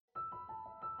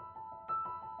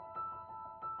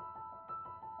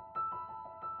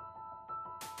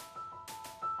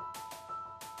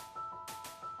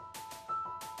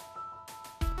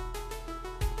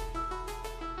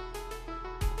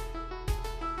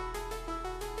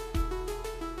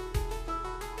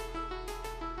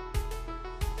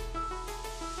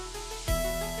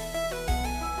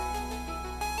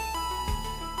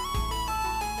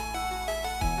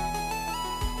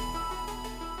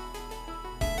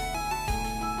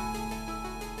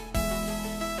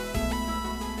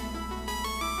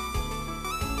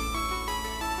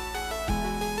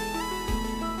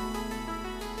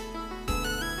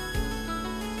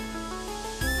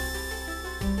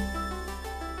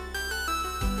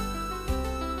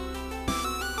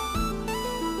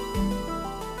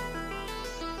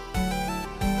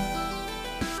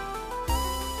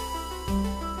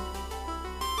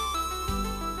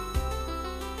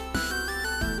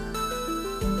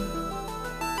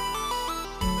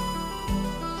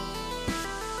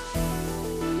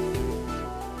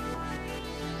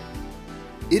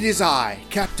It is I,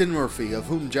 Captain Murphy, of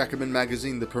whom Jacobin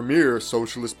Magazine, the premier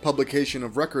socialist publication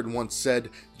of record, once said,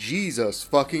 Jesus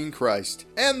fucking Christ,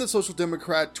 and the Social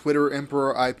Democrat Twitter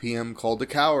Emperor IPM called a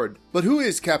coward. But who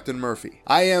is Captain Murphy?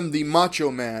 I am the macho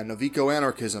man of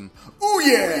eco-anarchism. Ooh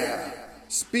yeah!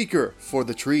 Speaker for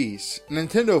the trees.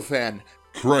 Nintendo fan.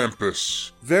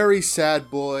 Krampus. Very sad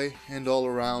boy and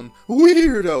all-around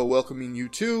weirdo, welcoming you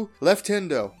to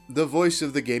Leftendo, the voice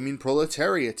of the gaming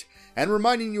proletariat, and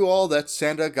reminding you all that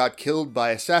Santa got killed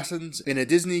by assassins in a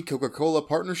Disney-Coca-Cola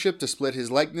partnership to split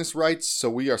his likeness rights, so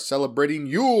we are celebrating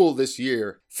Yule this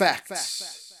year.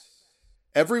 Facts.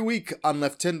 Every week on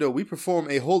Leftendo, we perform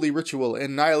a holy ritual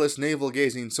in nihilist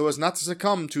navel-gazing so as not to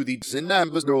succumb to the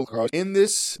in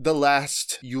this, the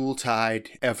last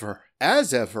Yuletide ever.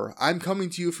 As ever, I'm coming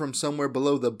to you from somewhere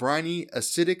below the briny,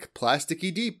 acidic,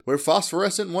 plasticky deep, where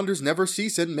phosphorescent wonders never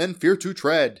cease and men fear to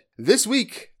tread. This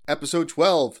week, Episode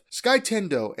 12,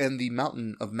 Skytendo and the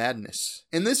Mountain of Madness.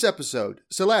 In this episode,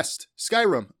 Celeste,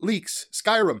 Skyrim, leaks,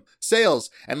 Skyrim, sales,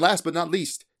 and last but not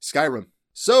least, Skyrim.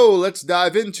 So let's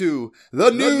dive into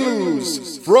the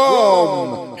news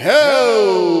from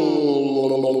hell.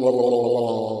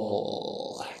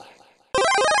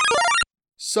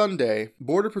 Sunday,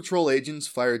 Border Patrol agents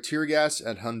fired tear gas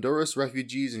at Honduras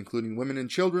refugees, including women and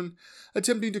children,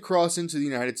 attempting to cross into the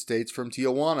United States from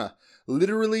Tijuana,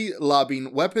 literally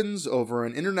lobbing weapons over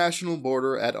an international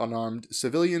border at unarmed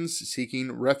civilians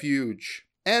seeking refuge.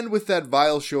 And with that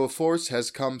vile show of force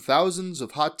has come thousands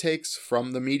of hot takes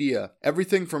from the media.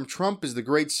 Everything from Trump is the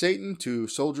great Satan to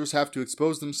soldiers have to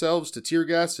expose themselves to tear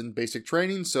gas in basic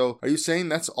training, so are you saying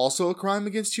that's also a crime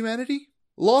against humanity?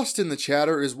 Lost in the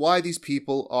chatter is why these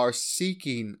people are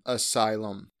seeking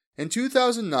asylum. In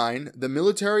 2009, the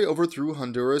military overthrew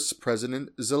Honduras President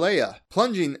Zelaya,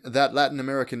 plunging that Latin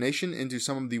American nation into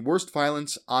some of the worst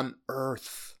violence on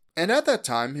earth. And at that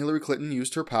time, Hillary Clinton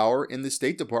used her power in the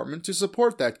State Department to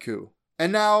support that coup.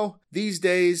 And now, these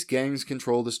days, gangs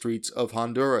control the streets of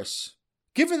Honduras.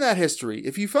 Given that history,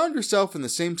 if you found yourself in the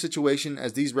same situation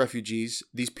as these refugees,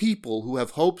 these people who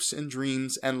have hopes and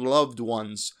dreams and loved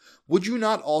ones, would you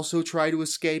not also try to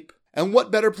escape? And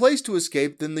what better place to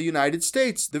escape than the United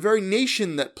States, the very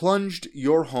nation that plunged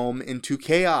your home into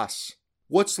chaos?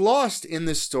 What's lost in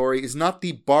this story is not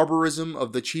the barbarism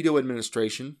of the Cheeto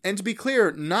administration, and to be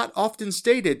clear, not often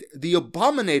stated, the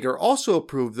Abominator also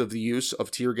approved of the use of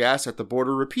tear gas at the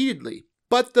border repeatedly,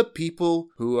 but the people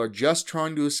who are just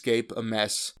trying to escape a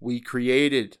mess we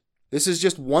created. This is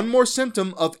just one more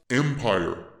symptom of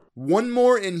empire. One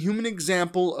more inhuman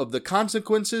example of the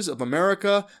consequences of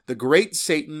America, the great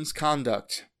Satan's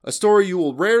conduct. A story you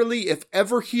will rarely, if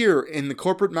ever, hear in the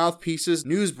corporate mouthpieces,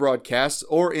 news broadcasts,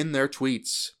 or in their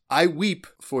tweets. I weep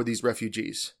for these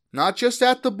refugees. Not just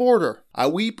at the border. I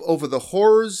weep over the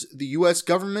horrors the U.S.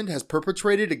 government has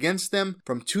perpetrated against them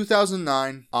from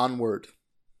 2009 onward.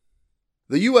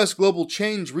 The U.S. Global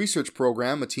Change Research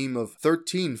Program, a team of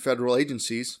 13 federal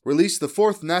agencies, released the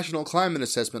fourth National Climate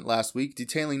Assessment last week,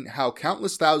 detailing how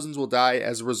countless thousands will die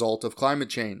as a result of climate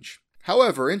change.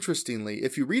 However, interestingly,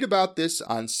 if you read about this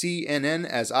on CNN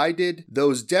as I did,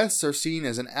 those deaths are seen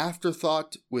as an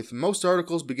afterthought, with most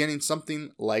articles beginning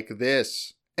something like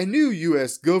this. A new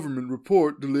U.S. government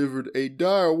report delivered a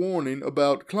dire warning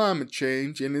about climate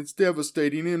change and its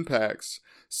devastating impacts,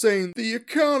 saying the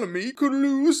economy could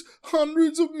lose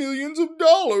hundreds of millions of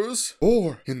dollars,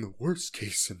 or, in the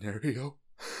worst-case scenario,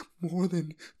 more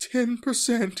than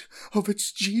 10% of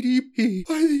its GDP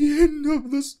by the end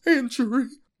of the century.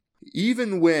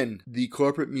 Even when the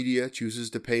corporate media chooses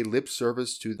to pay lip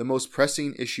service to the most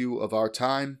pressing issue of our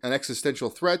time, an existential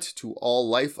threat to all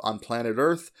life on planet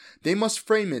Earth, they must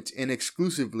frame it in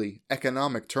exclusively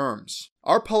economic terms.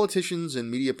 Our politicians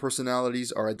and media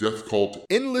personalities are a death cult,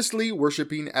 endlessly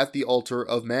worshipping at the altar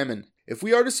of Mammon. If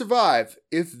we are to survive,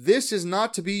 if this is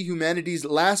not to be humanity's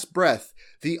last breath,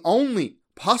 the only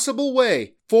possible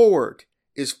way forward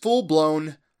is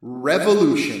full-blown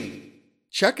revolution.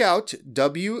 Check out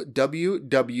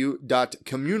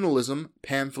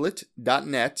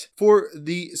www.communalismpamphlet.net for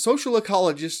the social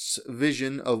ecologist's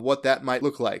vision of what that might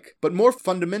look like. But more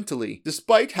fundamentally,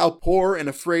 despite how poor and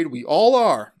afraid we all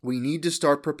are, we need to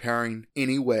start preparing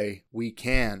any way we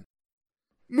can.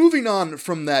 Moving on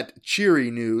from that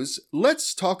cheery news,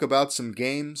 let's talk about some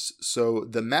games so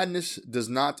the madness does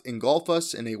not engulf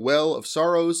us in a well of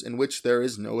sorrows in which there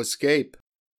is no escape.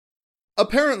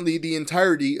 Apparently, the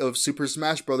entirety of Super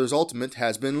Smash Bros. Ultimate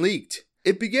has been leaked.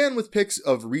 It began with pics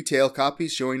of retail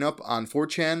copies showing up on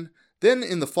 4chan, then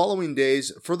in the following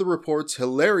days, further reports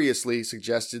hilariously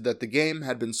suggested that the game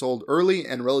had been sold early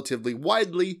and relatively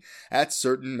widely at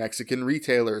certain Mexican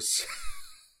retailers.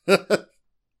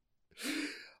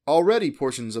 Already,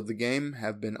 portions of the game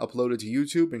have been uploaded to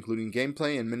YouTube, including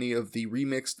gameplay and many of the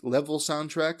remixed level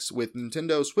soundtracks, with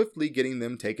Nintendo swiftly getting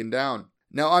them taken down.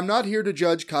 Now, I'm not here to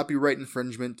judge copyright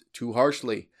infringement too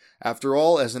harshly. After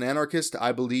all, as an anarchist,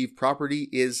 I believe property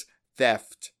is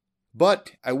theft.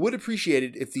 But I would appreciate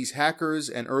it if these hackers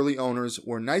and early owners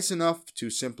were nice enough to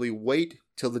simply wait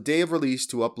till the day of release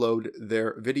to upload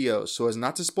their videos, so as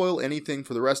not to spoil anything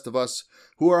for the rest of us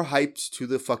who are hyped to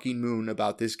the fucking moon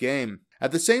about this game.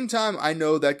 At the same time, I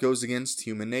know that goes against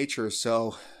human nature,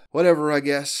 so whatever, I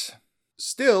guess.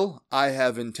 Still, I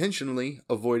have intentionally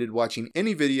avoided watching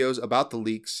any videos about the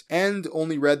leaks and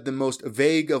only read the most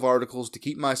vague of articles to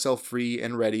keep myself free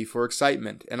and ready for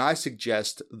excitement, and I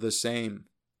suggest the same.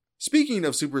 Speaking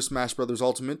of Super Smash Bros.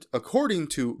 Ultimate, according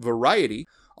to Variety,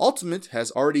 Ultimate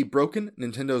has already broken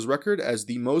Nintendo's record as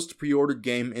the most pre-ordered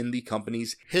game in the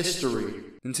company's history.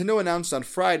 Nintendo announced on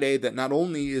Friday that not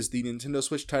only is the Nintendo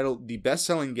Switch title the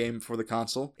best-selling game for the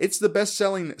console, it's the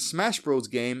best-selling Smash Bros.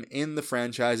 Game in the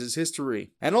franchise's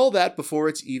history. And all that before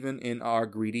it's even in our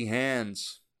greedy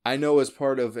hands. I know as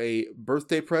part of a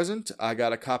birthday present, I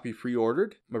got a copy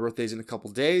pre-ordered. My birthday's in a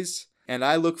couple days, and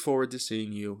I look forward to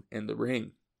seeing you in the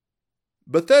ring.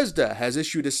 Bethesda has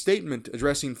issued a statement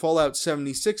addressing Fallout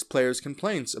 76 players'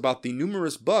 complaints about the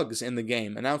numerous bugs in the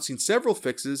game, announcing several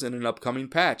fixes in an upcoming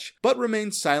patch, but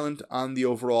remains silent on the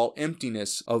overall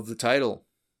emptiness of the title.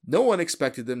 No one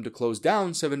expected them to close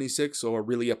down 76 or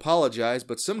really apologize,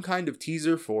 but some kind of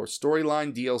teaser for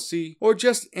storyline DLC or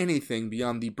just anything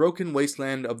beyond the broken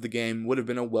wasteland of the game would have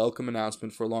been a welcome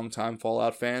announcement for longtime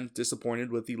Fallout fans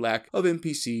disappointed with the lack of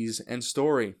NPCs and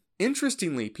story.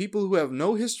 Interestingly, people who have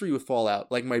no history with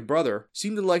Fallout, like my brother,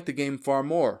 seem to like the game far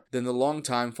more than the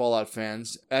longtime Fallout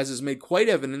fans, as is made quite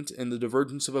evident in the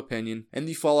divergence of opinion in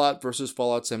the Fallout vs.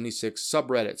 Fallout 76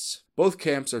 subreddits. Both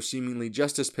camps are seemingly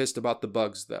just as pissed about the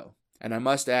bugs, though. And I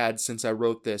must add, since I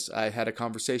wrote this, I had a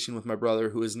conversation with my brother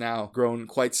who has now grown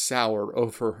quite sour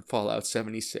over Fallout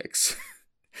 76.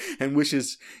 And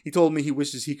he told me he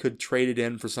wishes he could trade it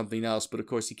in for something else, but of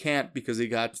course he can't because he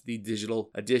got the digital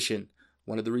edition.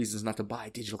 One of the reasons not to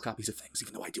buy digital copies of things,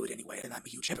 even though I do it anyway, and I'm a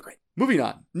huge hypocrite. Moving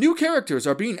on. New characters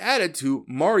are being added to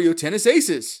Mario Tennis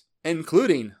Aces,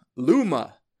 including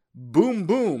Luma, Boom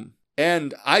Boom,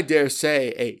 and I dare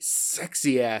say a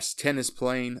sexy-ass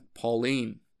tennis-playing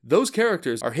Pauline. Those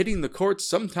characters are hitting the courts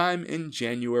sometime in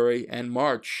January and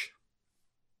March.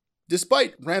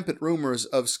 Despite rampant rumors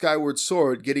of Skyward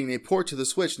Sword getting a port to the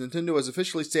Switch, Nintendo has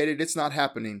officially stated it's not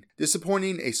happening,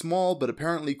 disappointing a small but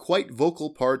apparently quite vocal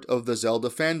part of the Zelda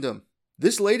fandom.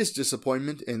 This latest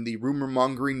disappointment in the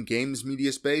rumor-mongering games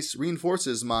media space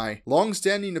reinforces my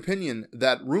long-standing opinion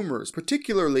that rumors,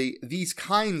 particularly these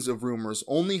kinds of rumors,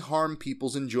 only harm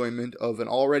people's enjoyment of an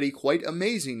already quite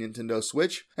amazing Nintendo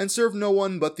Switch and serve no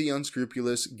one but the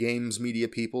unscrupulous games media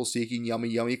people seeking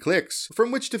yummy clicks, from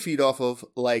which to feed off of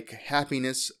like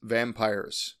happiness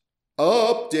vampires.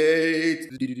 Update!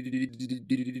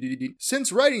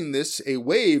 Since writing this, a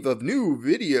wave of new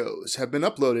videos have been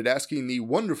uploaded asking the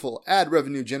wonderful ad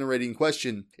revenue generating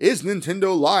question, is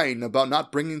Nintendo lying about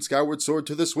not bringing Skyward Sword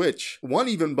to the Switch? One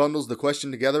even bundles the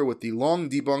question together with the long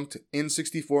debunked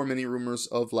N64 mini rumors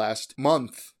of last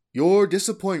month. Your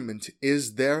disappointment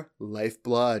is their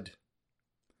lifeblood.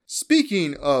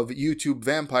 Speaking of YouTube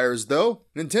vampires, though,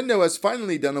 Nintendo has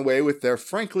finally done away with their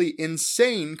frankly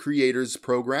insane creators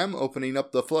program, opening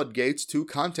up the floodgates to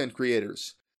content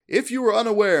creators. If you were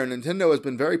unaware, Nintendo has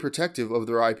been very protective of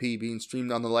their IP being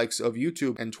streamed on the likes of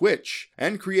YouTube and Twitch,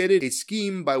 and created a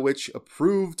scheme by which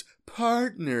approved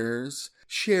partners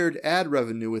shared ad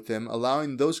revenue with them,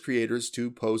 allowing those creators to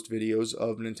post videos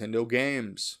of Nintendo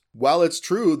games. While it's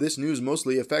true this news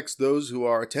mostly affects those who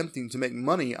are attempting to make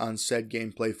money on said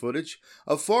gameplay footage,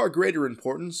 of far greater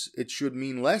importance, it should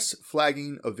mean less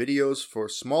flagging of videos for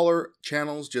smaller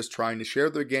channels just trying to share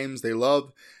their games they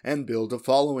love and build a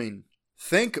following.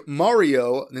 Thank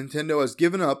Mario, Nintendo has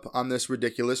given up on this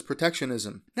ridiculous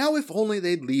protectionism. Now if only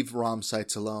they'd leave ROM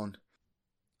sites alone.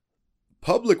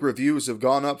 Public reviews have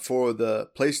gone up for the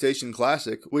PlayStation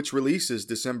Classic, which releases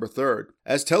December 3rd.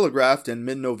 As telegraphed in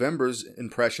mid-November's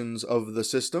impressions of the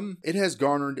system, it has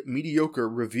garnered mediocre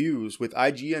reviews, with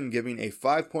IGN giving a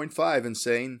 5.5 and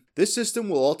saying, "This system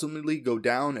will ultimately go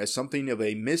down as something of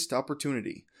a missed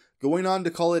opportunity," going on to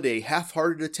call it a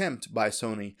half-hearted attempt by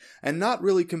Sony, and not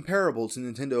really comparable to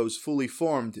Nintendo's fully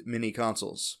formed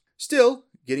mini-consoles. Still,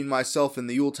 getting myself in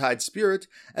the Yuletide spirit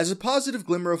as a positive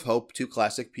glimmer of hope to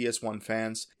classic PS1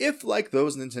 fans. If, like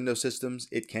those Nintendo systems,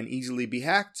 it can easily be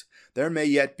hacked, there may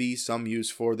yet be some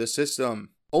use for the system.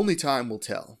 Only time will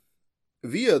tell.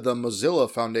 via the Mozilla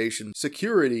Foundation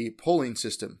Security Polling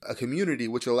System, a community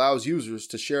which allows users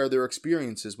to share their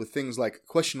experiences with things like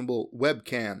questionable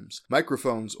webcams,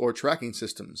 microphones, or tracking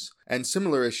systems, and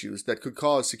similar issues that could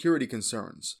cause security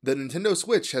concerns. The Nintendo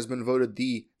Switch has been voted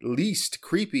the least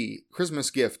creepy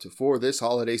Christmas gift for this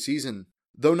holiday season.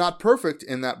 Though not perfect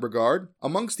in that regard,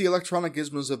 amongst the electronic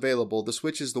gizmos available, the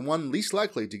Switch is the one least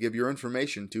likely to give your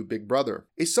information to Big Brother.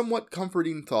 A somewhat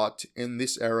comforting thought in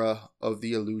this era of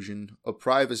the illusion of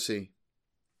privacy.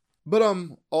 But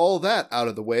all that out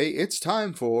of the way, it's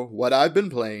time for what I've been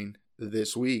playing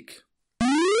this week.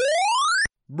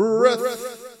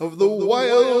 Breath of the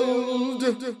Wild!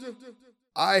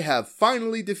 I have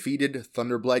finally defeated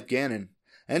Thunderblight Ganon,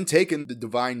 and taken the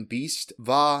Divine Beast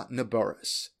Va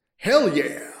Naboris. Hell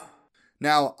yeah!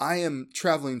 Now, I am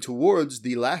traveling towards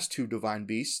the last two Divine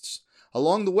Beasts.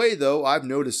 Along the way, though, I've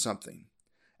noticed something.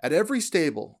 At every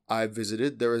stable I've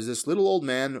visited, there is this little old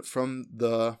man from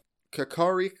the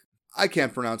Kakariko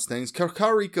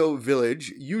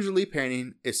village, usually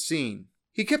painting a scene.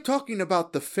 He kept talking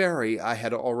about the fairy I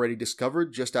had already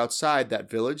discovered just outside that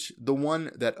village, the one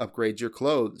that upgrades your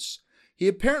clothes. He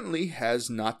apparently has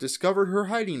not discovered her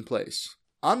hiding place.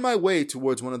 On my way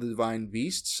towards one of the Divine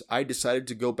Beasts, I decided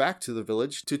to go back to the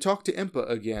village to talk to Impa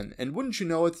again, and wouldn't you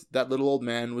know it, that little old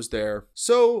man was there.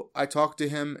 So I talked to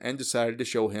him and decided to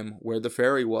show him where the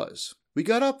fairy was. We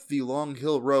got up the long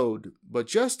hill road, but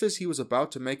just as he was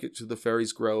about to make it to the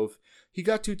fairy's grove, he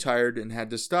got too tired and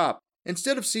had to stop.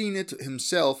 Instead of seeing it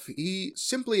himself, he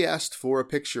simply asked for a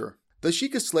picture. The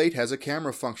Sheikah Slate has a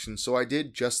camera function, so I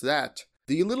did just that.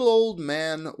 The little old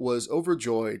man was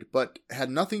overjoyed, but had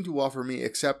nothing to offer me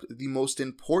except the most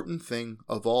important thing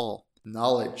of all,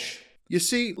 knowledge. You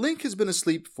see, Link has been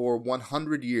asleep for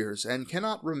 100 years and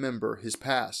cannot remember his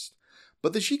past.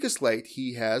 But the Sheikah Slate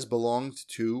he has belonged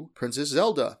to Princess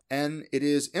Zelda, and it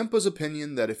is Impa's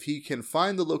opinion that if he can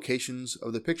find the locations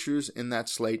of the pictures in that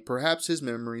slate, perhaps his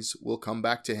memories will come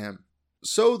back to him.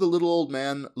 So the little old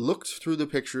man looked through the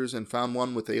pictures and found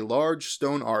one with a large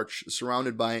stone arch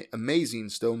surrounded by amazing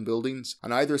stone buildings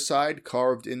on either side,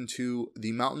 carved into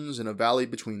the mountains and a valley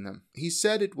between them. He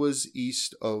said it was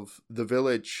east of the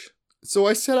village. So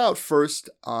I set out first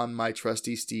on my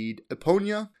trusty steed,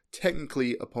 Eponia,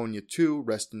 technically Eponia 2,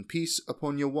 rest in peace,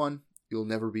 Eponia 1, you'll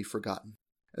never be forgotten.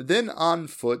 Then on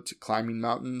foot, climbing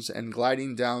mountains and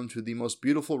gliding down to the most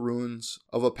beautiful ruins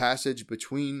of a passage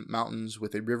between mountains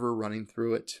with a river running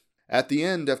through it. At the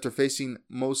end, after facing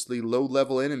mostly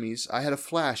low-level enemies, I had a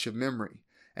flash of memory,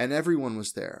 and everyone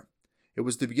was there. It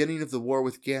was the beginning of the war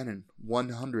with Ganon,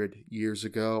 100 years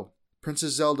ago.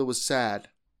 Princess Zelda was sad,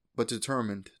 but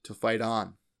determined to fight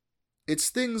on. It's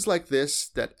things like this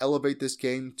that elevate this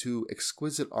game to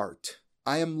exquisite art.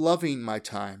 I am loving my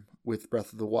time with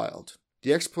Breath of the Wild.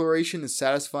 The exploration is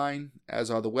satisfying, as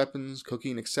are the weapons,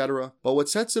 cooking, etc., but what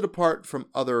sets it apart from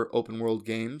other open-world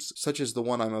games, such as the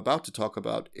one I'm about to talk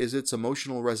about, is its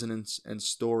emotional resonance and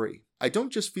story. I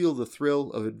don't just feel the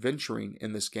thrill of adventuring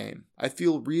in this game, I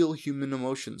feel real human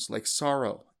emotions like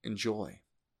sorrow and joy.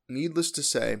 Needless to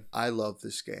say, I love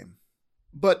this game.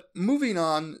 But moving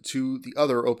on to the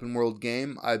other open-world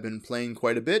game I've been playing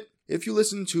quite a bit. If you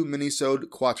listen to Minisode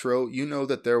Quattro, you know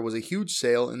that there was a huge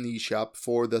sale in the eShop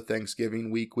for the Thanksgiving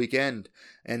weekend,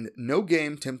 and no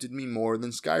game tempted me more than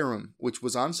Skyrim, which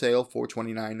was on sale for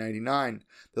 $29.99,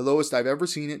 the lowest I've ever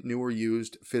seen it, new or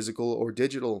used, physical or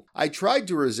digital. I tried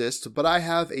to resist, but I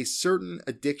have a certain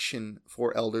addiction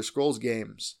for Elder Scrolls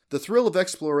games. The thrill of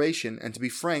exploration, and to be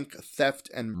frank, theft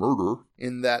and murder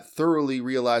in that thoroughly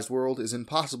realized world is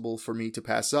impossible for me to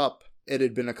pass up. It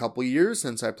had been a couple years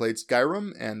since I played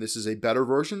Skyrim, and this is a better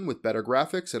version with better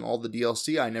graphics and all the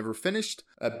DLC I never finished,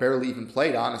 barely even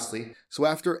played honestly. So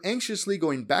after anxiously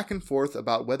going back and forth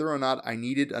about whether or not I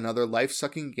needed another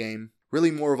life-sucking game, really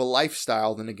more of a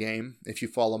lifestyle than a game, if you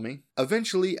follow me,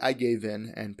 eventually I gave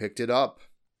in and picked it up.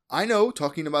 I know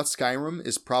talking about Skyrim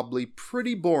is probably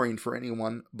pretty boring for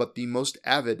anyone but the most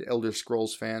avid Elder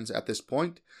Scrolls fans at this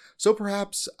point, so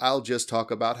perhaps I'll just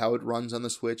talk about how it runs on the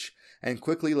Switch and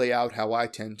quickly lay out how I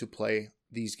tend to play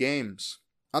these games.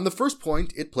 On the first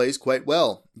point, it plays quite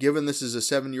well. Given this is a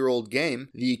 7-year-old game,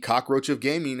 the cockroach of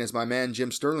gaming, as my man Jim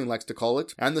Sterling likes to call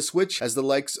it, and the Switch has the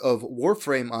likes of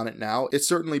Warframe on it now, it's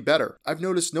certainly better. I've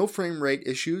noticed no frame rate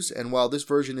issues, and while this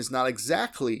version is not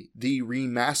exactly the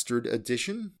remastered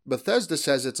edition, Bethesda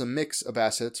says it's a mix of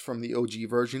assets from the OG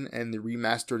version and the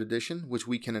remastered edition, which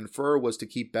we can infer was to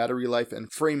keep battery life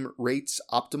and frame rates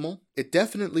optimal. It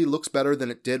definitely looks better than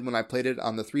it did when I played it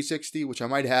on the 360, which I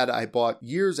might add I bought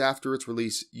years after its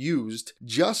release used,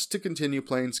 just to continue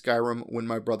playing Skyrim when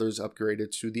my brothers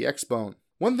upgraded to the Xbone.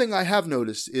 One thing I have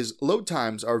noticed is load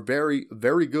times are very,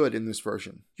 very good in this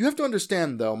version. You have to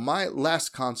understand though, my last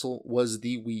console was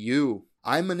the Wii U.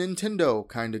 I'm a Nintendo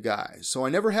kind of guy, so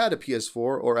I never had a PS4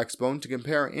 or Xbone to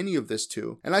compare any of this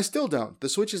to, and I still don't. The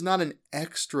Switch is not an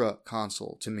extra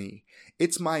console to me.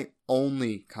 It's my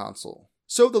only console.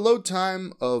 So the load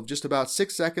time of just about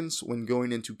 6 seconds when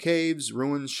going into caves,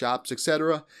 ruins, shops,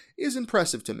 etc. is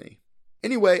impressive to me.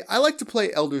 Anyway, I like to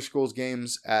play Elder Scrolls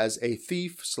games as a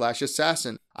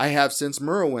thief/assassin. I have since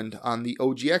Morrowind on the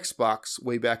OG Xbox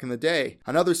way back in the day,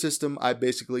 another system I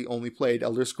basically only played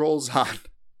Elder Scrolls on.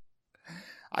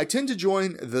 I tend to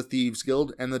join the Thieves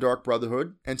Guild and the Dark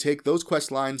Brotherhood and take those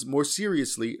quest lines more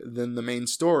seriously than the main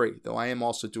story, though I am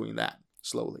also doing that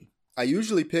slowly. I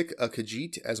usually pick a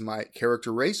Khajiit as my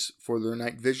character race for their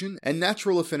night vision and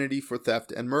natural affinity for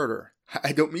theft and murder.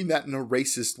 I don't mean that in a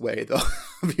racist way, though,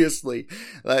 obviously.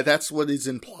 That's what is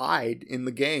implied in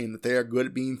the game, that they are good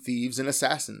at being thieves and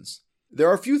assassins. There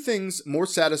are few things more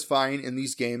satisfying in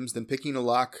these games than picking a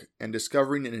lock and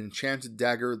discovering an enchanted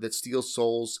dagger that steals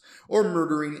souls, or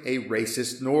murdering a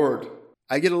racist Nord.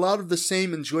 I get a lot of the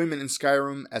same enjoyment in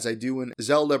Skyrim as I do in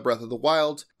Zelda Breath of the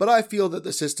Wild, but I feel that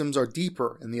the systems are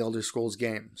deeper in the Elder Scrolls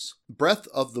games. Breath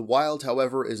of the Wild,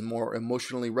 however, is more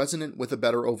emotionally resonant with a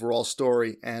better overall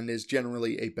story, and is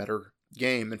generally a better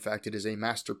game. In fact, it is a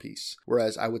masterpiece.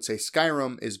 Whereas I would say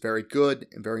Skyrim is very good,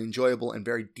 and very enjoyable, and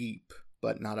very deep,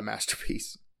 but not a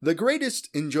masterpiece. The greatest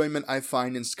enjoyment I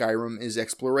find in Skyrim is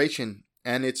exploration,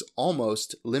 and it's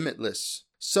almost limitless.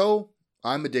 So,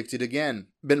 I'm addicted again.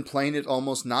 Been playing it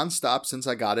almost non-stop since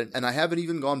I got it, and I haven't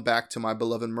even gone back to my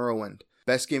beloved Morrowind.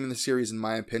 Best game in the series in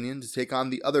my opinion, to take on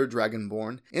the other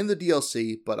Dragonborn in the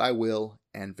DLC, but I will,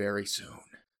 and very soon.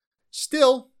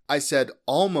 Still, I said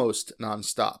almost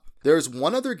non-stop. There's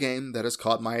one other game that has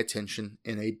caught my attention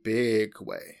in a big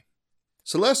way.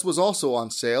 Celeste was also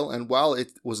on sale, and while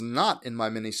it was not in my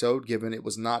minisode, given it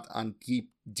was not on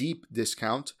deep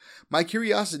discount, my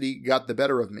curiosity got the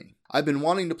better of me. I've been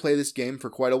wanting to play this game for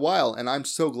quite a while, and I'm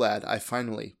so glad I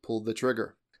finally pulled the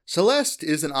trigger. Celeste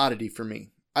is an oddity for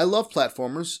me. I love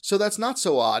platformers, so that's not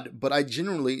so odd, but I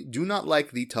generally do not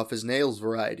like the tough as nails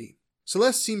variety.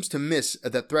 Celeste seems to miss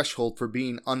that threshold for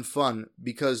being unfun,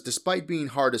 because despite being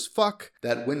hard as fuck,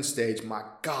 that win stage, my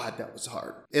god, that was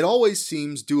hard. It always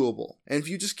seems doable, and if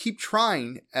you just keep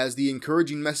trying, as the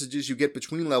encouraging messages you get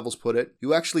between levels put it,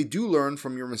 you actually do learn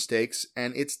from your mistakes,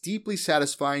 and it's deeply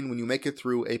satisfying when you make it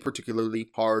through a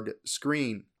particularly hard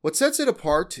screen. What sets it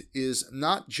apart is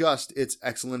not just its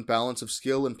excellent balance of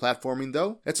skill and platforming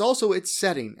though, it's also its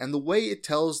setting and the way it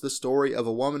tells the story of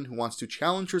a woman who wants to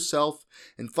challenge herself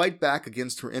and fight back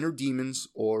against her inner demons,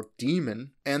 or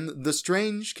demon, and the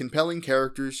strange, compelling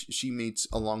characters she meets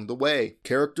along the way.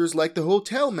 Characters like the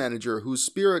hotel manager whose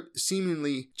spirit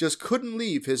seemingly just couldn't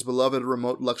leave his beloved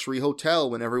remote luxury hotel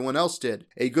when everyone else did,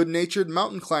 a good-natured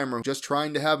mountain climber just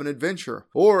trying to have an adventure,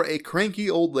 or a cranky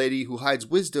old lady who hides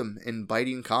wisdom in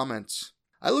biting comments.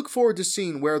 I look forward to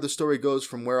seeing where the story goes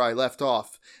from where I left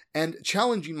off, and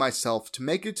challenging myself to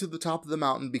make it to the top of the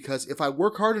mountain, because if I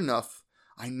work hard enough,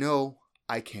 I know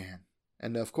I can.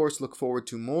 And of course, look forward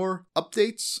to more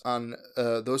updates on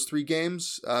those three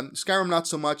games. Skyrim not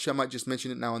so much, I might just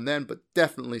mention it now and then, but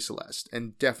definitely Celeste,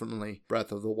 and definitely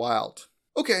Breath of the Wild.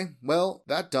 Okay, well,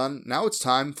 that done. Now it's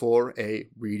time for a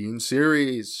reading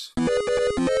series.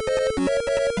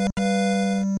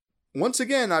 Once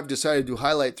again, I've decided to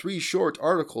highlight 3 short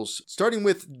articles, starting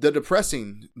with the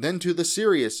depressing, then to the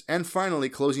serious, and finally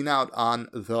closing out on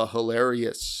the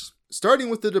hilarious. Starting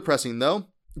with the depressing, though,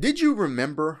 did you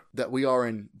remember that we are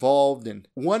involved in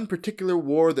one particular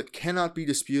war that cannot be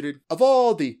disputed? Of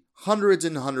all the hundreds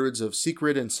and hundreds of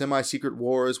secret and semi-secret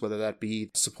wars, whether that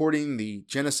be supporting the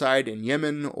genocide in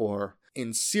Yemen, or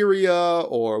in Syria,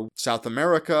 or South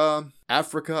America,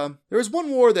 Africa, there is one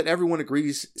war that everyone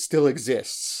agrees still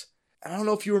exists. I don't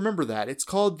know if you remember that. It's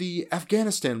called the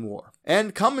Afghanistan War.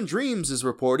 And Common Dreams is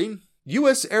reporting,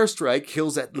 U.S. airstrike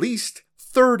kills at least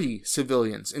 30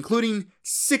 civilians, including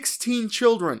 16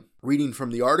 children. Reading from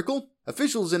the article,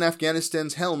 officials in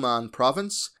Afghanistan's Helmand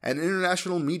province and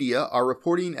international media are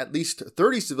reporting at least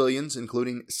 30 civilians,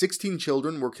 including 16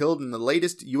 children, were killed in the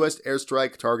latest U.S.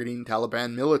 airstrike targeting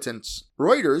Taliban militants.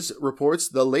 Reuters reports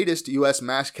the latest U.S.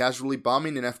 mass casualty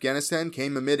bombing in Afghanistan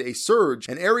came amid a surge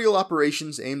in aerial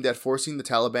operations aimed at forcing the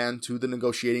Taliban to the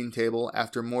negotiating table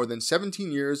after more than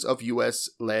 17 years of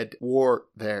U.S.-led war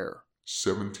there.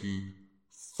 17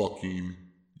 fucking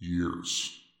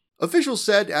years. Officials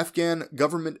said Afghan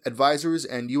government advisors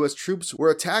and U.S. troops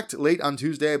were attacked late on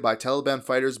Tuesday by Taliban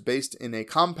fighters based in a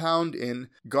compound in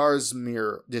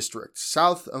Garzmir district,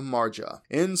 south of Marja,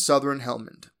 in southern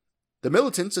Helmand. The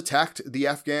militants attacked the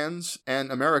Afghans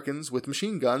and Americans with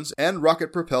machine guns and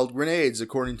rocket-propelled grenades,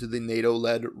 according to the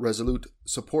NATO-led Resolute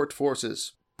Support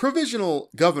Forces. Provisional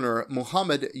Governor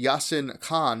Mohammed Yasin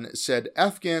Khan said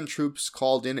Afghan troops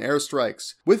called in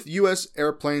airstrikes, with U.S.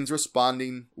 airplanes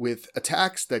responding with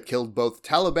attacks that killed both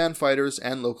Taliban fighters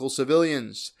and local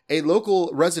civilians. A local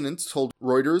resident told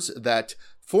Reuters that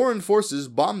foreign forces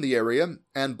bombed the area,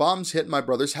 and bombs hit my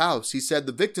brother's house. He said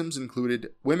the victims included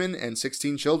women and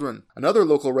 16 children. Another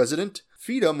local resident,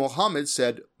 Fida Mohammed,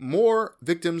 said more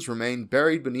victims remain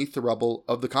buried beneath the rubble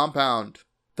of the compound.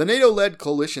 The NATO-led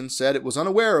coalition said it was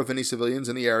unaware of any civilians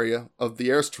in the area of the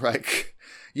airstrike.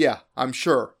 Yeah, I'm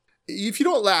sure. If you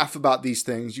don't laugh about these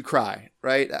things, you cry,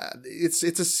 right? It's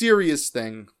a serious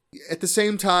thing. At the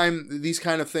same time, these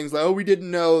kind of things like, oh, we didn't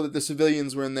know that the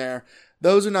civilians were in there,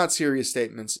 those are not serious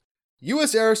statements.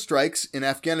 U.S. airstrikes in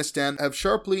Afghanistan have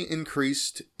sharply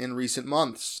increased in recent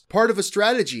months. Part of a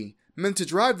strategy meant to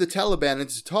drive the Taliban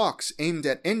into talks aimed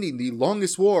at ending the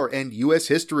longest war in U.S.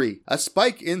 history. A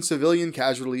spike in civilian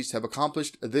casualties have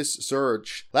accomplished this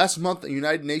surge. Last month, a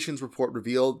United Nations report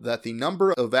revealed that the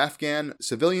number of Afghan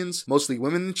civilians, mostly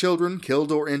women and children,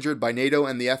 killed or injured by NATO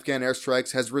and the Afghan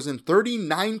airstrikes has risen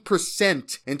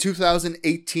 39% in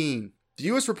 2018. The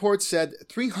U.S. report said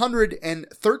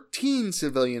 313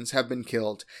 civilians have been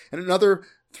killed and another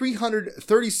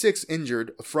 336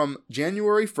 injured from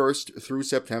January 1st through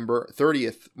September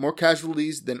 30th. More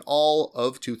casualties than all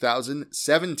of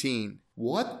 2017.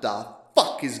 What the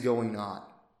fuck is going on?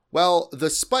 Well, the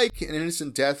spike in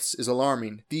innocent deaths is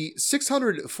alarming. The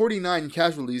 649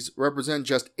 casualties represent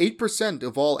just 8%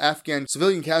 of all Afghan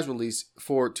civilian casualties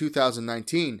for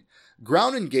 2019.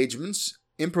 Ground engagements,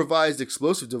 improvised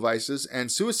explosive devices,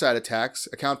 and suicide attacks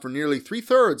account for nearly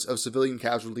 3/3 of civilian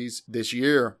casualties this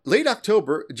year. Late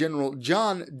October, General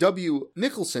John W.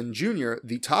 Nicholson Jr.,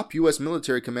 the top U.S.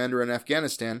 military commander in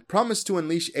Afghanistan, promised to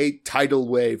unleash a tidal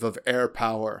wave of air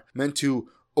power meant to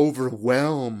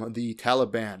overwhelm the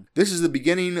Taliban. This is the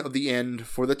beginning of the end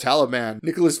for the Taliban,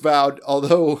 Nicholas vowed,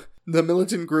 although the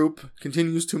militant group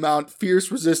continues to mount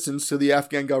fierce resistance to the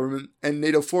Afghan government and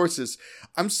NATO forces.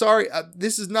 I'm sorry,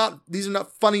 these are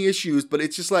not funny issues, but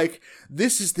it's just like,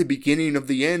 this is the beginning of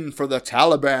the end for the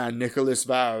Taliban, Nicholas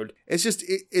vowed. It's just,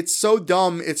 it's so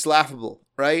dumb, it's laughable,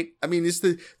 right? I mean, it's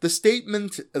the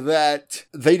statement that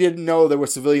they didn't know there were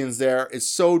civilians there is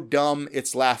so dumb,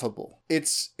 it's laughable.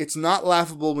 It's not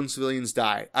laughable when civilians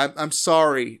die. I'm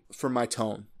sorry for my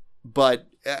tone, but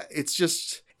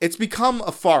it's become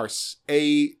a farce,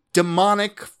 a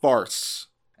demonic farce.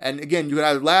 And again, you can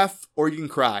either laugh or you can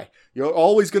cry. You're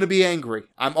always going to be angry.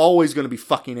 I'm always going to be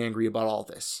fucking angry about all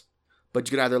this. But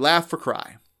you can either laugh or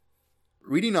cry.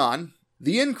 Reading on,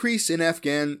 the increase in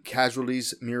Afghan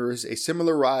casualties mirrors a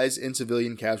similar rise in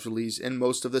civilian casualties in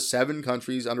most of the 7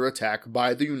 countries under attack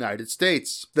by the United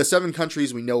States. The 7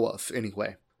 countries we know of,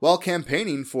 anyway. While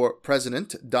campaigning for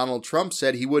president, Donald Trump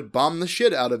said he would bomb the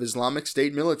shit out of Islamic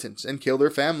State militants and kill their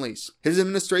families. His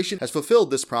administration has fulfilled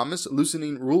this promise,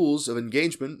 loosening rules of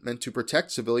engagement meant to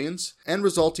protect civilians and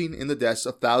resulting in the deaths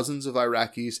of thousands of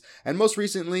Iraqis and most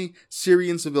recently,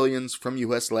 Syrian civilians from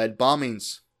U.S.-led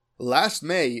bombings. Last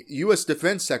May, U.S.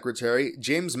 Defense Secretary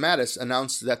James Mattis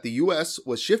announced that the U.S.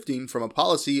 was shifting from a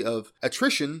policy of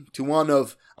attrition to one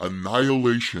of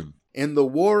annihilation in the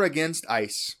war against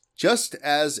ICE, just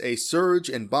as a surge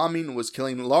in bombing was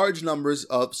killing large numbers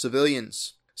of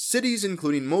civilians. Cities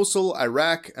including Mosul,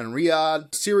 Iraq, and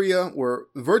Riyadh, Syria, were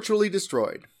virtually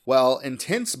destroyed, while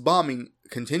intense bombing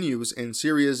continues in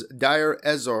Syria's Deir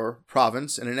ez-Zor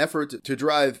province in an effort to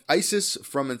drive ISIS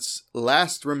from its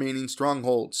last remaining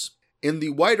strongholds. In the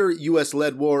wider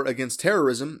U.S.-led war against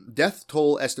terrorism, death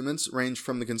toll estimates range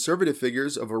from the conservative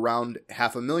figures of around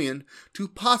 500,000 to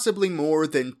possibly more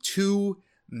than 2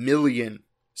 million.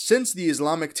 Since the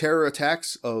Islamic terror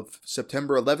attacks of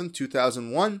September 11,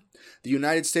 2001, the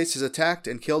United States has attacked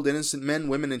and killed innocent men,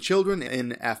 women, and children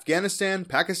in Afghanistan,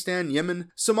 Pakistan, Yemen,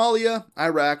 Somalia,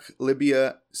 Iraq,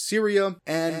 Libya, Syria,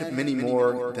 and many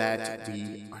more that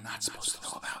we are not supposed to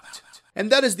know about.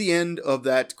 And that is the end of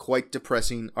that quite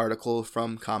depressing article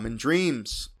from Common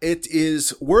Dreams. It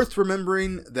is worth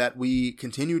remembering that we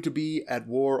continue to be at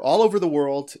war all over the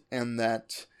world, and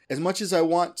that as much as I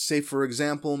want, say for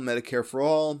example, Medicare for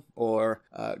all, or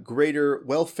greater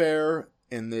welfare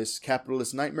in this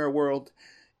capitalist nightmare world,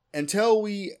 until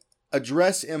we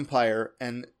address empire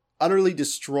and utterly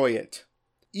destroy it,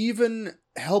 even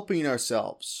helping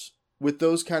ourselves with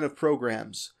those kind of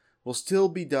programs will still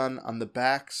be done on the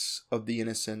backs of the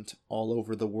innocent all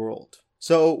over the world.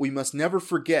 So we must never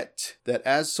forget that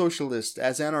as socialists,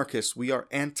 as anarchists, we are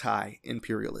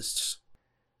anti-imperialists.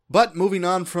 But moving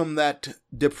on from that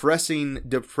depressing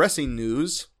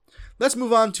news, let's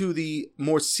move on to the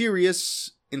more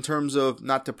serious, in terms of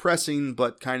not depressing,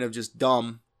 but kind of just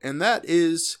dumb. And that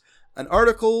is an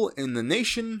article in The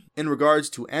Nation in regards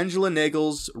to Angela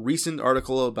Nagel's recent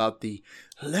article about the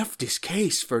leftist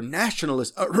case for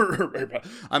nationalism.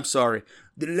 I'm sorry,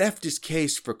 the leftist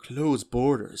case for closed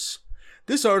borders.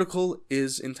 This article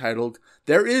is entitled,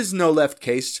 "There is no left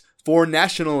case for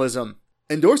nationalism.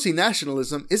 Endorsing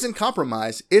nationalism isn't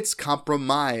compromise, it's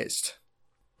compromised."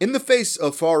 In the face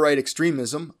of far-right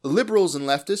extremism, liberals and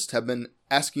leftists have been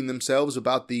asking themselves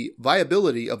about the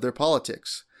viability of their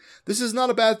politics. This is not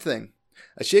a bad thing.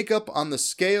 A shakeup on the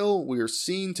scale we are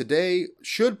seeing today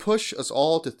should push us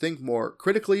all to think more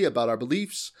critically about our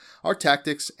beliefs, our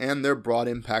tactics, and their broad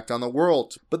impact on the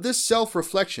world. But this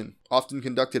self-reflection, often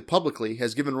conducted publicly,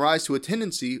 has given rise to a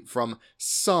tendency from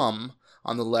some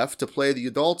on the left to play the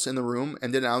adults in the room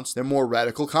and denounce their more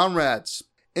radical comrades.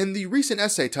 In the recent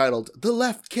essay titled, "The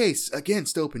Left Case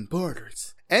Against Open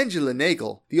Borders," Angela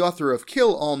Nagel, the author of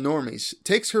Kill All Normies,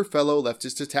 takes her fellow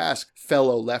leftist to task,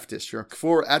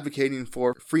 for advocating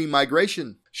for free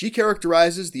migration. She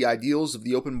characterizes the ideals of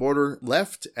the open border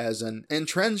left as an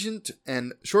intransigent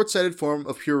and short-sighted form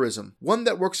of purism, one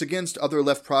that works against other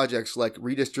left projects like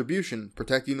redistribution,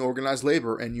 protecting organized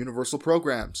labor, and universal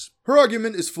programs. Her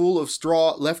argument is full of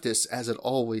straw leftists, as it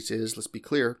always is, let's be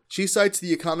clear. She cites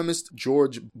the economist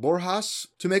George Borjas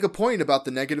to make a point about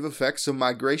the negative effects of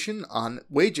migration on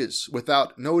wages,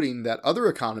 without noting that other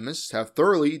economists have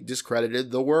thoroughly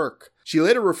discredited the work. She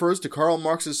later refers to Karl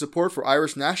Marx's support for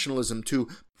Irish nationalism to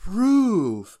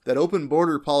prove that open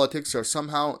border politics are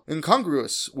somehow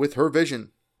incongruous with her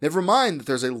vision. Never mind that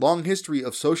there's a long history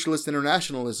of socialist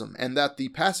internationalism, and that the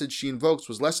passage she invokes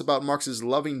was less about Marx's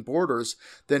loving borders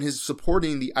than his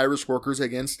supporting the Irish workers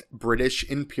against British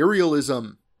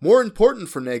imperialism. More important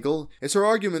for Nagel is her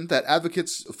argument that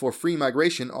advocates for free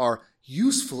migration are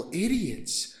useful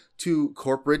idiots to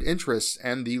corporate interests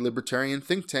and the libertarian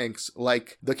think tanks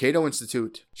like the Cato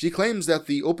Institute. She claims that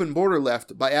the open border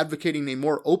left, by advocating a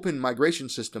more open migration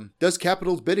system, does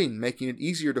capital's bidding, making it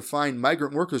easier to find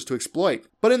migrant workers to exploit.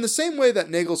 But in the same way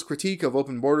that Nagel's critique of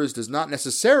open borders does not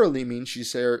necessarily mean she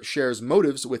shares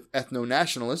motives with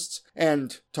ethno-nationalists,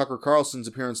 and Tucker Carlson's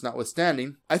appearance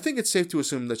notwithstanding, I think it's safe to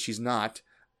assume that she's not.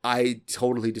 I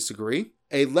totally disagree.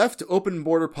 A left open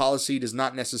border policy does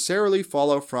not necessarily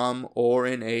follow from or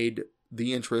in aid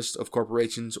the interests of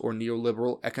corporations or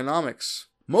neoliberal economics.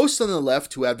 Most on the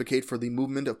left who advocate for the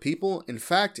movement of people, in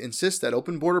fact, insist that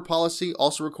open border policy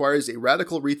also requires a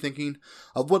radical rethinking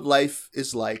of what life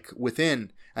is like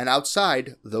within and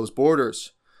outside those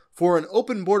borders. For an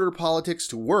open border politics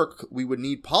to work, we would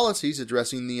need policies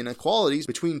addressing the inequalities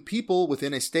between people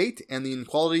within a state and the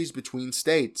inequalities between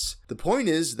states. The point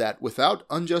is that without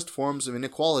unjust forms of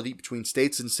inequality between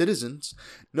states and citizens,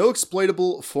 no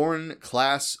exploitable foreign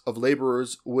class of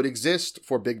laborers would exist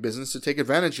for big business to take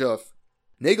advantage of.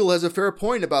 Nagel has a fair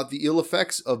point about the ill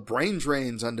effects of brain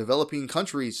drains on developing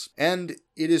countries, and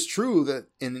it is true that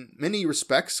in many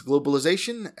respects,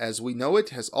 globalization, as we know it,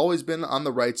 has always been on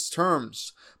the right's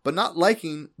terms. But not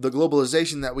liking the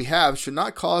globalization that we have should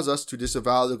not cause us to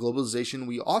disavow the globalization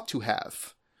we ought to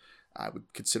have. I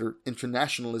would consider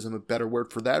internationalism a better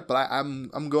word for that, but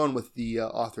I'm going with the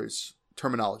author's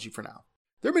terminology for now.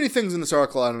 There are many things in this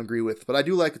article I don't agree with, but I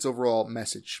do like its overall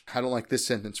message. I don't like this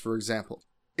sentence, for example.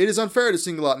 It is unfair to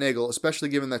single out Nagel, especially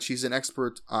given that she's an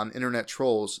expert on internet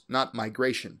trolls, not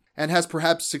migration, and has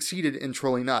perhaps succeeded in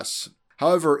trolling us.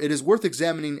 However, it is worth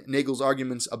examining Nagel's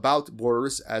arguments about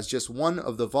borders as just one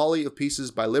of the volley of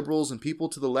pieces by liberals and people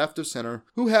to the left of center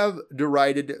who have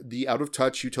derided the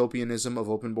out-of-touch utopianism of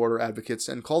open border advocates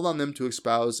and called on them to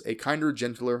espouse a kinder,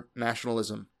 gentler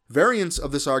nationalism. Variants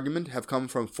of this argument have come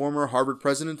from former Harvard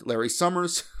president Larry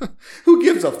Summers, who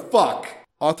gives a fuck,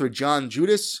 author John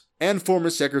Judas, and former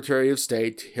Secretary of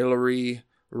State Hillary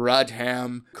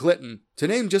Rodham Clinton, to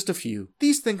name just a few.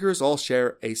 These thinkers all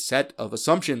share a set of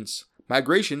assumptions.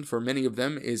 Migration, for many of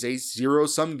them, is a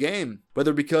zero-sum game,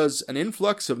 whether because an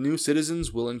influx of new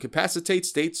citizens will incapacitate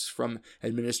states from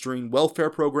administering welfare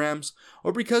programs,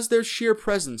 or because their sheer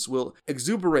presence will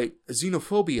exuberate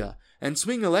xenophobia and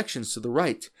swing elections to the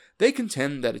right. They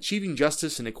contend that achieving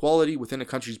justice and equality within a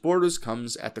country's borders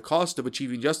comes at the cost of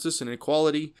achieving justice and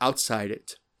equality outside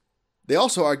it. They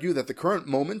also argue that the current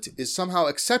moment is somehow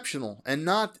exceptional and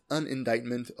not an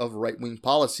indictment of right-wing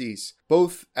policies,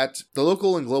 both at the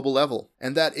local and global level,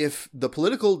 and that if the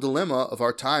political dilemma of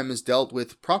our time is dealt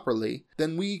with properly,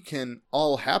 then we can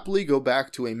all happily go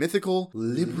back to a mythical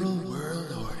liberal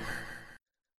world order.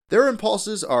 Their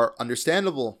impulses are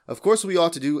understandable. Of course, we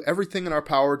ought to do everything in our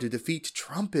power to defeat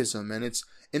Trumpism and its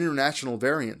international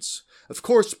variants. Of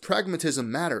course, pragmatism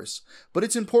matters, but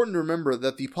it's important to remember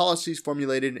that the policies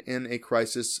formulated in a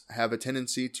crisis have a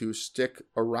tendency to stick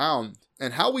around.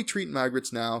 And how we treat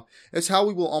migrants now is how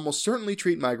we will almost certainly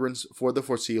treat migrants for the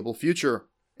foreseeable future.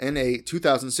 In a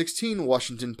 2016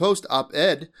 Washington Post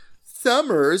op-ed,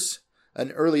 Summers,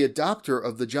 an early adopter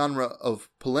of the genre of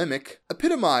polemic,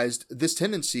 epitomized this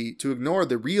tendency to ignore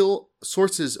the real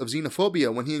sources of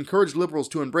xenophobia when he encouraged liberals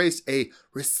to embrace a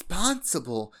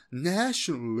responsible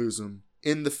nationalism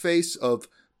in the face of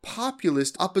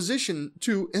populist opposition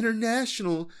to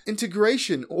international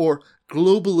integration or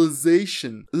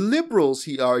globalization. Liberals,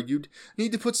 he argued,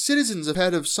 need to put citizens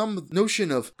ahead of some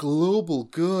notion of global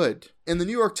good. In the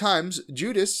New York Times,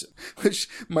 Judas, which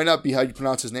might not be how you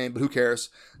pronounce his name, but who cares,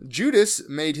 Judas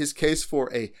made his case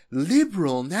for a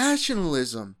liberal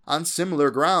nationalism on similar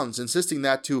grounds, insisting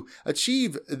that to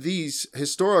achieve these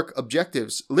historic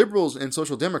objectives, liberals and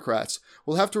social democrats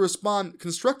will have to respond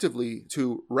constructively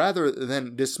to rather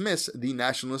than dismiss the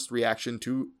nationalist reaction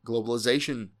to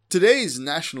globalization. Today's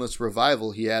nationalist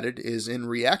revival, he added, is in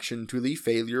reaction to the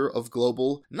failure of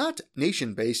global, not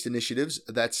nation-based initiatives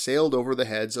that sailed over the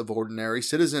heads of ordinary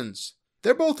citizens.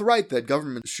 They're both right that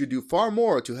government should do far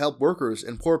more to help workers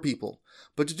and poor people,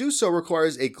 but to do so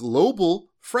requires a global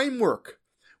framework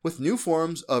with new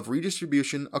forms of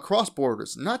redistribution across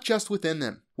borders, not just within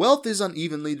them. Wealth is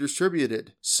unevenly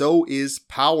distributed. So is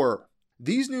power.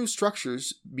 These new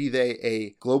structures, be they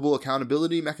a global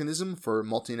accountability mechanism for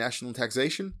multinational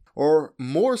taxation, or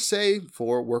more say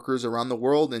for workers around the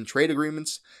world in trade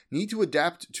agreements, need to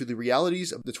adapt to the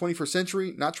realities of the 21st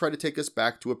century, not try to take us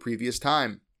back to a previous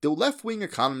time. The left-wing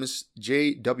economist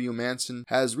J.W. Manson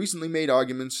has recently made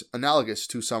arguments analogous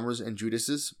to Summers and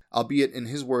Judas's, albeit in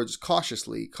his words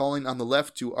cautiously, calling on the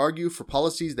left to argue for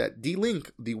policies that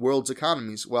delink the world's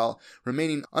economies while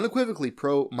remaining unequivocally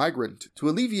pro-migrant to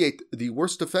alleviate the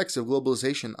worst effects of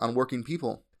globalization on working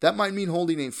people. That might mean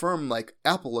holding a firm like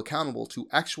Apple accountable to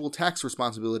actual tax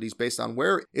responsibilities based on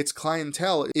where its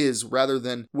clientele is rather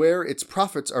than where its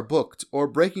profits are booked, or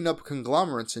breaking up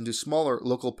conglomerates into smaller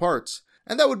local parts.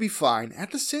 And that would be fine.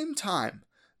 At the same time,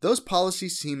 those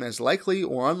policies seem as likely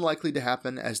or unlikely to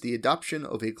happen as the adoption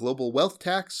of a global wealth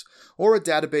tax, or a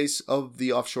database of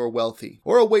the offshore wealthy,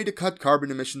 or a way to cut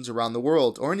carbon emissions around the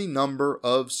world, or any number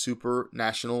of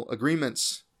supranational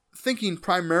agreements. Thinking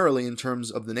primarily in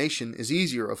terms of the nation is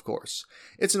easier, of course.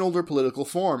 It's an older political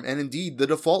form, and indeed the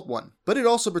default one. But it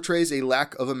also betrays a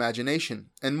lack of imagination,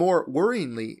 and more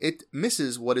worryingly, it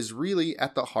misses what is really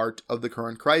at the heart of the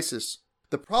current crisis.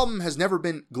 The problem has never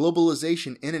been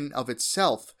globalization in and of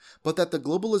itself, but that the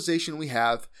globalization we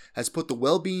have has put the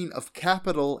well-being of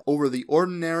capital over the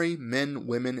ordinary men,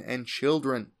 women, and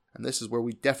children. And this is where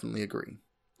we definitely agree.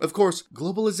 Of course,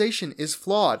 globalization is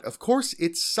flawed. Of course,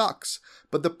 it sucks.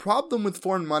 But the problem with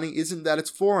foreign money isn't that it's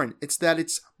foreign, it's that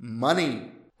it's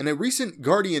money. In a recent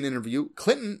Guardian interview,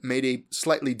 Clinton made a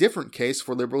slightly different case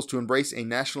for liberals to embrace a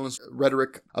nationalist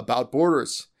rhetoric about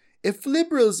borders. If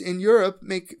liberals in Europe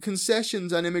make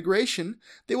concessions on immigration,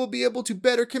 they will be able to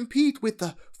better compete with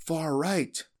the far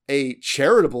right. A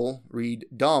charitable, read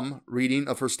dumb, reading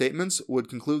of her statements would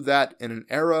conclude that in an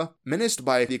era menaced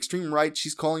by the extreme right,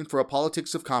 she's calling for a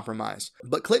politics of compromise.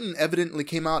 But Clinton evidently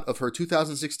came out of her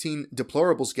 2016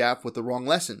 deplorables gaffe with the wrong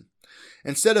lesson.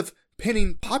 Instead of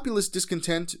pinning populist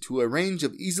discontent to a range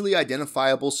of easily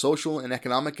identifiable social and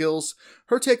economic ills,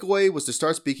 her takeaway was to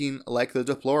start speaking like the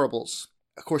deplorables.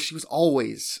 Of course, she was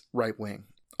always right-wing.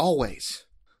 Always.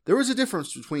 There is a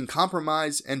difference between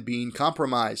compromise and being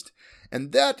compromised,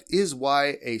 and that is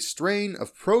why a strain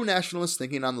of pro-nationalist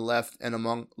thinking on the left and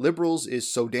among liberals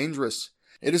is so dangerous.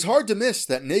 It is hard to miss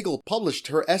that Nagel published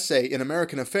her essay in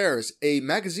American Affairs, a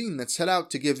magazine that set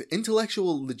out to give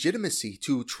intellectual legitimacy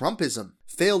to Trumpism,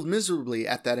 failed miserably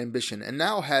at that ambition, and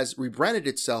now has rebranded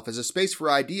itself as a space for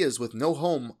ideas with no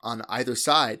home on either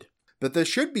side. But there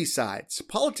should be sides.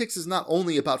 Politics is not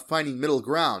only about finding middle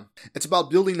ground, it's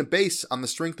about building a base on the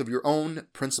strength of your own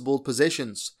principled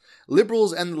positions.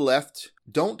 Liberals and the left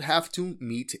don't have to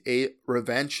meet a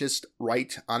revanchist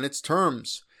right on its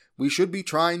terms. We should be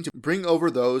trying to bring over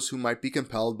those who might be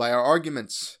compelled by our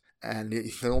arguments. And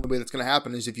the only way that's going to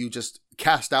happen is if you just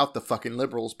cast out the fucking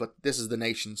liberals, but this is the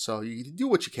nation, so you do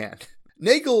what you can.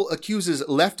 Nagel accuses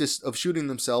leftists of shooting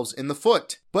themselves in the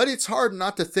foot, but it's hard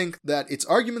not to think that it's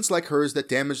arguments like hers that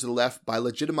damage the left by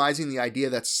legitimizing the idea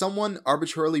that someone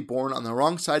arbitrarily born on the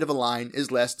wrong side of a line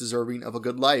is less deserving of a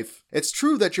good life. It's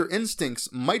true that your instincts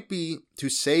might be to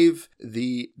save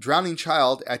the drowning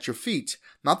child at your feet,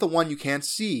 not the one you can't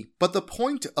see, but the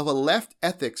point of a left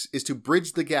ethics is to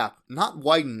bridge the gap, not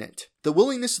widen it. The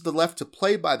willingness of the left to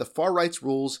play by the far right's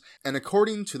rules and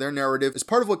according to their narrative is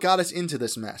part of what got us into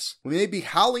this mess. We may be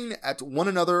howling at one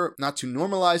another not to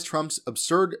normalize Trump's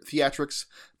absurd theatrics,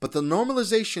 but the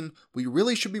normalization we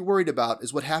really should be worried about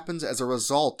is what happens as a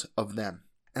result of them.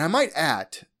 And I might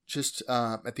add, just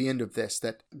at the end of this,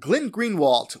 that Glenn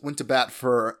Greenwald went to bat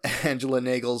for Angela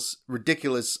Nagel's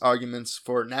ridiculous arguments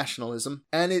for nationalism,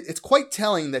 and it's quite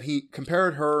telling that he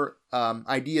compared her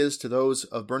ideas to those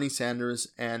of Bernie Sanders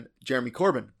and Jeremy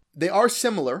Corbyn. They are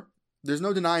similar, there's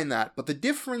no denying that, but the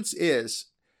difference is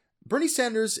Bernie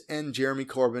Sanders and Jeremy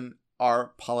Corbyn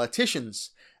are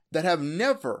politicians that have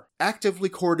never actively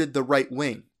courted the right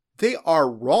wing. They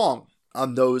are wrong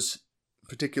on those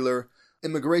particular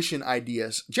immigration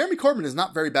ideas. Jeremy Corbyn is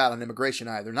not very bad on immigration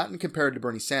either, not compared to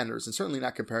Bernie Sanders, and certainly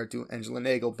not compared to Angela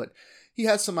Nagel, but he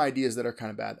has some ideas that are kind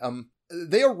of bad.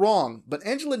 They are wrong, but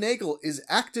Angela Nagel is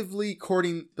actively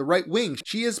courting the right wing.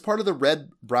 She is part of the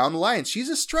Red-Brown Alliance. She's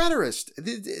a strategist.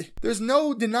 There's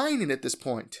no denying it at this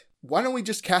point. Why don't we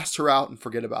just cast her out and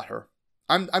forget about her?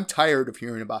 I'm tired of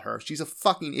hearing about her. She's a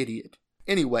fucking idiot.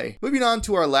 Anyway, moving on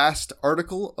to our last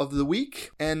article of the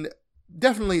week, and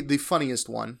definitely the funniest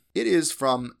one. It is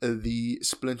from the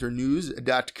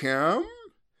splinternews.com.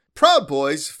 Proud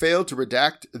Boys failed to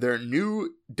redact their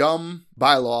new dumb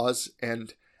bylaws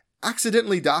and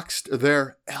accidentally doxed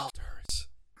their elders.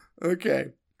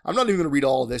 Okay. I'm not even going to read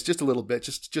all of this, just a little bit,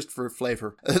 just for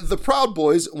flavor. The Proud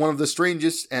Boys, one of the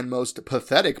strangest and most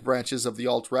pathetic branches of the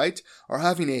alt-right, are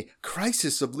having a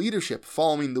crisis of leadership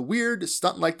following the weird,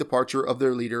 stunt-like departure of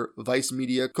their leader, Vice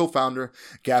Media co-founder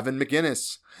Gavin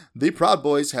McInnes. The Proud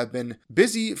Boys have been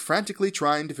busy frantically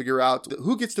trying to figure out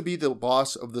who gets to be the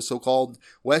boss of the so-called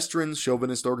Western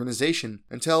chauvinist organization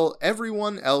and tell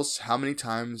everyone else how many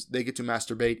times they get to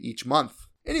masturbate each month.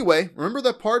 Anyway, remember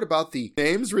that part about the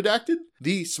names redacted?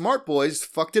 The Smart Boys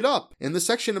fucked it up. In the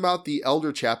section about the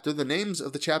Elder chapter, the names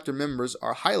of the chapter members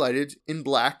are highlighted in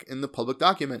black in the public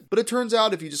document. But it turns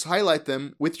out if you just highlight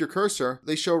them with your cursor,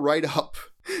 they show right up.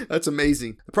 That's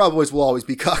amazing. The Proud Boys will always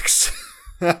be cucks.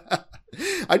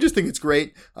 I just think it's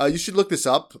great. You should look this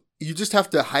up. You just have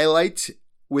to highlight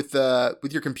with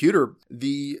your computer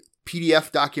the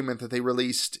PDF document that they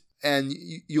released, and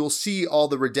you'll see all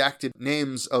the redacted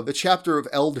names of the chapter of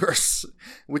elders,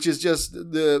 which is just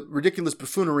the ridiculous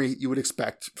buffoonery you would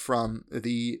expect from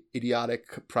the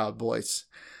idiotic Proud Boys.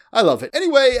 I love it.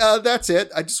 Anyway, that's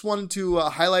it. I just wanted to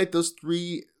highlight those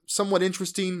 3 somewhat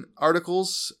interesting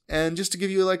articles, and just to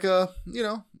give you like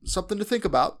something to think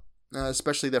about.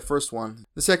 Especially that first one.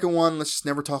 The second one, let's just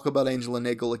never talk about Angela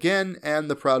Nagel again, and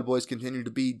the Proud Boys continue to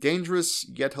be dangerous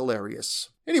yet hilarious.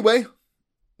 Anyway,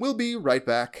 we'll be right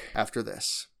back after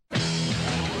this.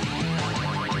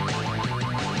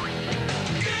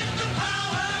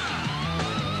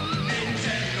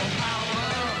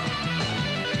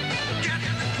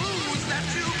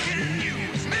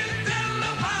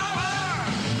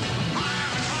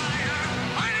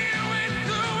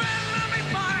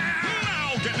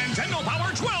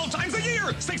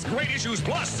 Six great issues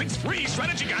plus 6 free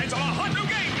strategy guides on a hot new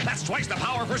game. That's twice the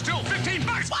power for still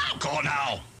 $15. Wow, call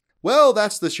now. Well,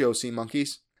 that's the show, Sea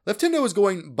Monkeys. Leftendo is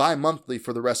going bi-monthly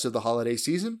for the rest of the holiday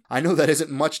season. I know that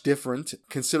isn't much different,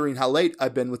 considering how late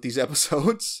I've been with these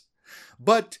episodes.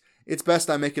 But it's best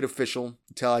I make it official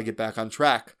until I get back on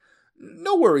track.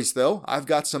 No worries, though. I've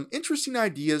got some interesting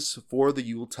ideas for the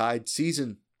Yuletide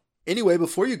season. Anyway,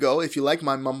 before you go, if you like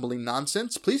my mumbling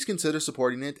nonsense, please consider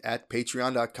supporting it at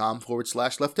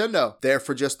patreon.com/Leftendo. There,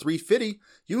 for just $3.50,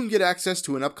 you can get access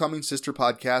to an upcoming sister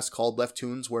podcast called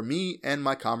Leftoons, where me and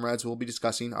my comrades will be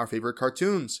discussing our favorite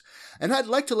cartoons. And I'd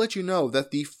like to let you know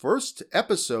that the first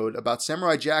episode about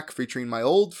Samurai Jack featuring my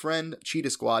old friend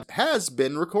Cheetah Squad has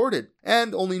been recorded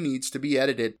and only needs to be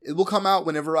edited. It will come out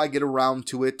whenever I get around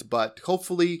to it, but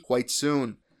hopefully quite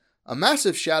soon. A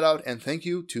massive shout out and thank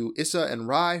you to Issa and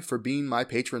Rai for being my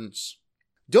patrons.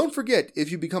 Don't forget,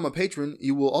 if you become a patron,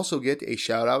 you will also get a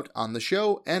shout out on the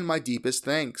show and my deepest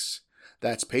thanks.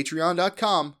 That's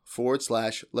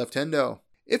patreon.com/Leftendo.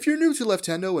 If you're new to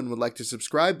Leftendo and would like to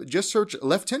subscribe, just search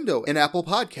Leftendo in Apple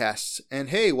Podcasts. And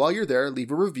hey, while you're there, leave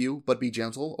a review, but be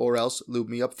gentle or else lube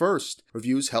me up first.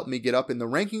 Reviews help me get up in the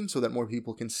rankings so that more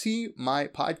people can see my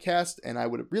podcast, and I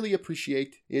would really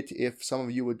appreciate it if some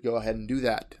of you would go ahead and do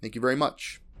that. Thank you very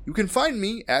much. You can find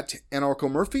me at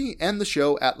AnarchoMurphy and the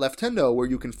show at Leftendo, where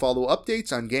you can follow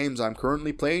updates on games I'm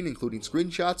currently playing, including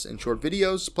screenshots and short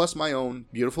videos, plus my own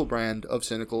beautiful brand of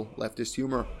cynical leftist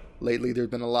humor. Lately, there's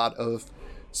been a lot of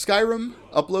Skyrim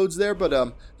uploads there,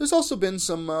 but there's also been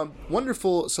some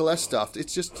wonderful Celeste stuff.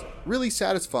 It's just really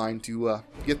satisfying to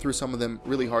get through some of them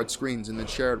really hard screens and then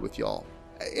share it with y'all.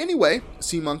 Anyway,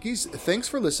 Sea Monkeys, thanks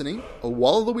for listening.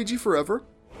 Waluigi forever.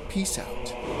 Peace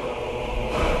out.